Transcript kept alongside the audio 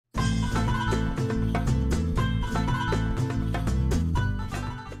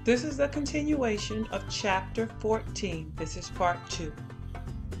This is a continuation of Chapter 14. This is Part 2.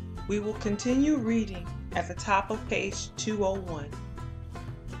 We will continue reading at the top of page 201.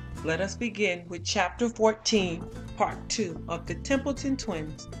 Let us begin with Chapter 14, Part 2 of The Templeton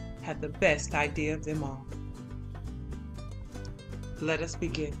Twins Had the Best Idea of Them All. Let us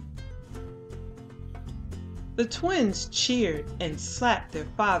begin. The twins cheered and slapped their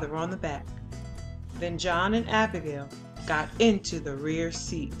father on the back. Then John and Abigail got into the rear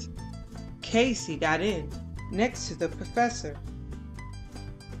seat. Casey got in next to the professor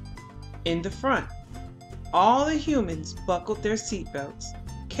in the front. All the humans buckled their seatbelts.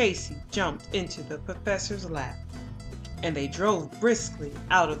 Casey jumped into the professor's lap, and they drove briskly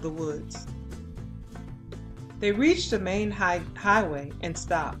out of the woods. They reached the main highway and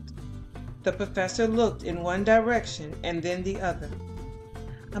stopped. The professor looked in one direction and then the other.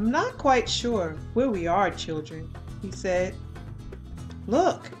 "I'm not quite sure where we are, children," he said.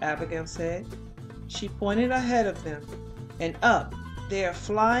 "Look," Abigail said. She pointed ahead of them, and up there,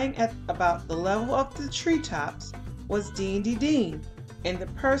 flying at about the level of the treetops, was Dean in the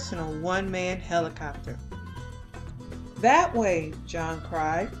personal one-man helicopter. "That way," John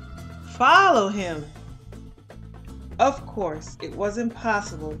cried. "Follow him!" Of course, it was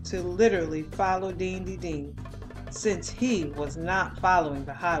impossible to literally follow Dean, since he was not following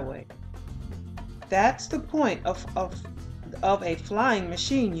the highway. That's the point of a flying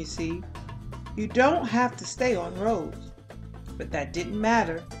machine, you see. You don't have to stay on roads. But that didn't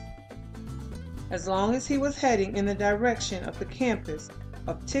matter. As long as he was heading in the direction of the campus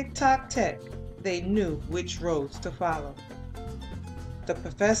of Tick-Tock Tech, they knew which roads to follow. The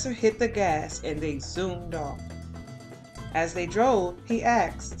professor hit the gas and they zoomed off. As they drove, he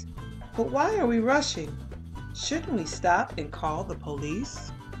asked, "But why are we rushing? Shouldn't we stop and call the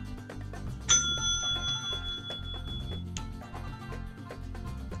police?"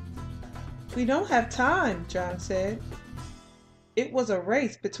 "We don't have time," John said. It was a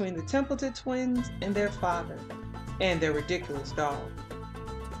race between the Templeton twins and their father, and their ridiculous dog.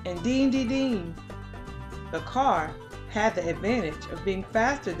 And Dean. The car had the advantage of being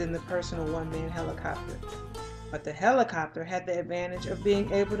faster than the personal one-man helicopter, but the helicopter had the advantage of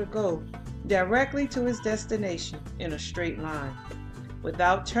being able to go directly to its destination in a straight line,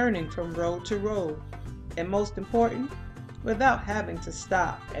 without turning from road to road, and most important, without having to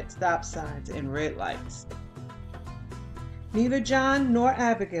stop at stop signs and red lights. Neither John nor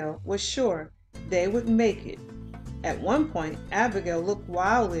Abigail was sure they would make it. At one point, Abigail looked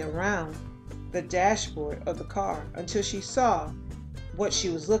wildly around the dashboard of the car until she saw what she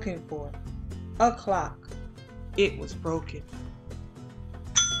was looking for: a clock. It was broken.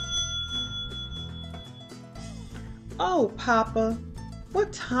 "Oh, Papa,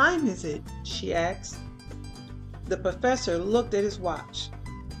 what time is it?" she asked. The professor looked at his watch.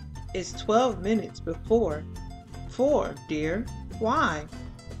 "It's 12 minutes before 4, dear. Why?"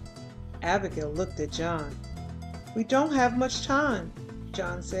 Abigail looked at John. "We don't have much time,"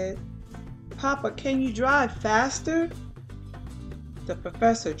 John said. "Papa, can you drive faster?" The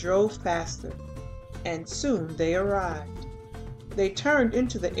professor drove faster, and soon they arrived. They turned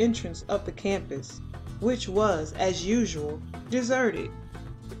into the entrance of the campus, which was, as usual, deserted.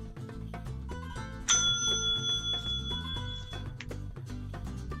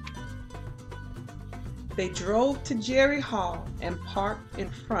 They drove to Jerry Hall and parked in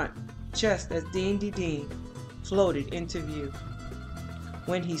front just as Dean floated into view.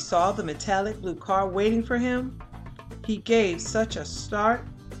 When he saw the metallic blue car waiting for him, he gave such a start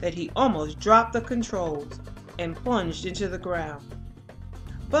that he almost dropped the controls and plunged into the ground.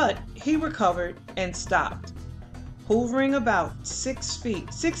 But he recovered and stopped, hovering about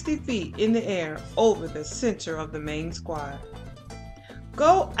 60 feet in the air over the center of the main square.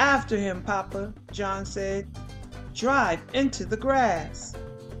 "Go after him, Papa," John said. "Drive into the grass."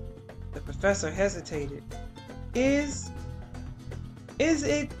 The professor hesitated. Is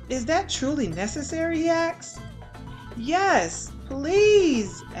that truly necessary?" he asked. "Yes,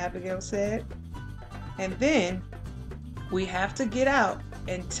 please," Abigail said. "And then we have to get out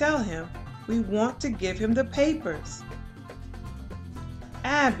and tell him we want to give him the papers."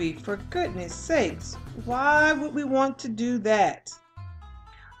 "Abby, for goodness sakes, why would we want to do that?"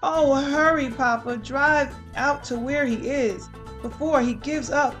 "Oh, hurry, Papa, drive out to where he is before he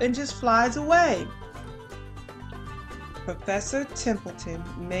gives up and just flies away." Professor Templeton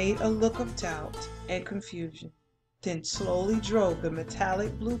made a look of doubt and confusion, then slowly drove the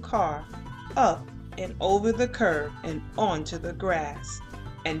metallic blue car up and over the curb and onto the grass,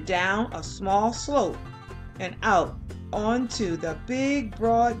 and down a small slope and out onto the big,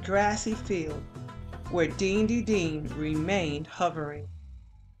 broad, grassy field, where Dean remained hovering.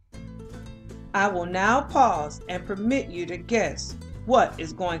 I will now pause and permit you to guess what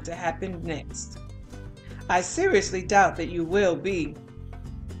is going to happen next. I seriously doubt that you will be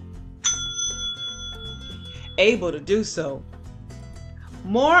able to do so.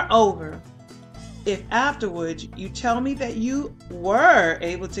 Moreover, if afterwards you tell me that you were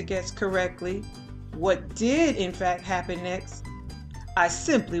able to guess correctly what did in fact happen next, I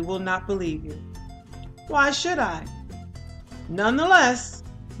simply will not believe you. Why should I? Nonetheless,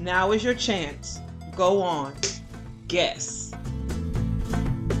 now is your chance. Go on. Guess.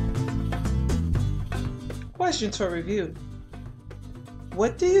 Questions for review.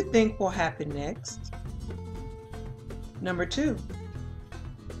 What do you think will happen next? Number 2.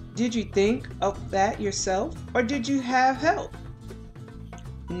 Did you think of that yourself or did you have help?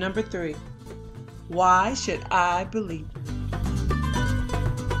 Number 3. Why should I believe you?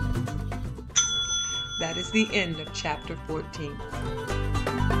 That is the end of chapter 14.